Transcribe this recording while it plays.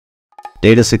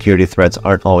data security threats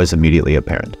aren't always immediately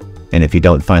apparent, and if you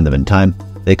don't find them in time,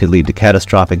 they could lead to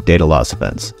catastrophic data loss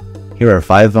events. Here are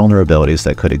 5 vulnerabilities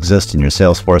that could exist in your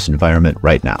Salesforce environment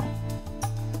right now.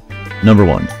 Number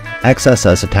 1.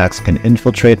 XSS attacks can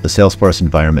infiltrate the Salesforce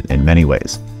environment in many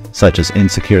ways, such as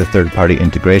insecure third-party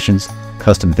integrations,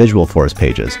 custom Visualforce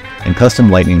pages, and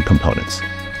custom Lightning components.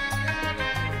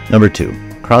 Number 2.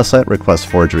 Cross-site request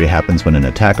forgery happens when an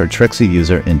attacker tricks a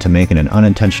user into making an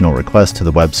unintentional request to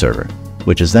the web server,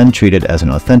 which is then treated as an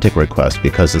authentic request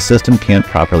because the system can't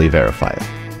properly verify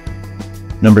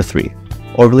it. Number 3.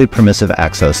 Overly permissive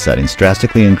access settings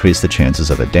drastically increase the chances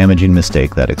of a damaging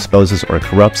mistake that exposes or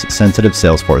corrupts sensitive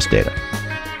Salesforce data.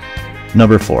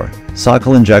 Number 4.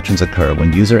 SOCL injections occur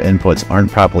when user inputs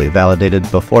aren't properly validated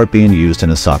before being used in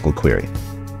a SOCL query.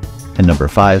 And number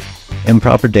 5.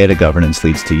 Improper data governance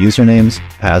leads to usernames,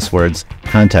 passwords,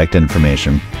 contact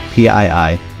information,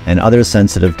 PII, and other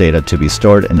sensitive data to be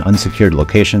stored in unsecured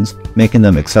locations, making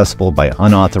them accessible by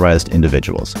unauthorized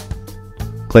individuals.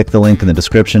 Click the link in the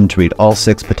description to read all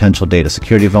 6 potential data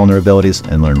security vulnerabilities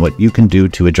and learn what you can do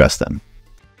to address them.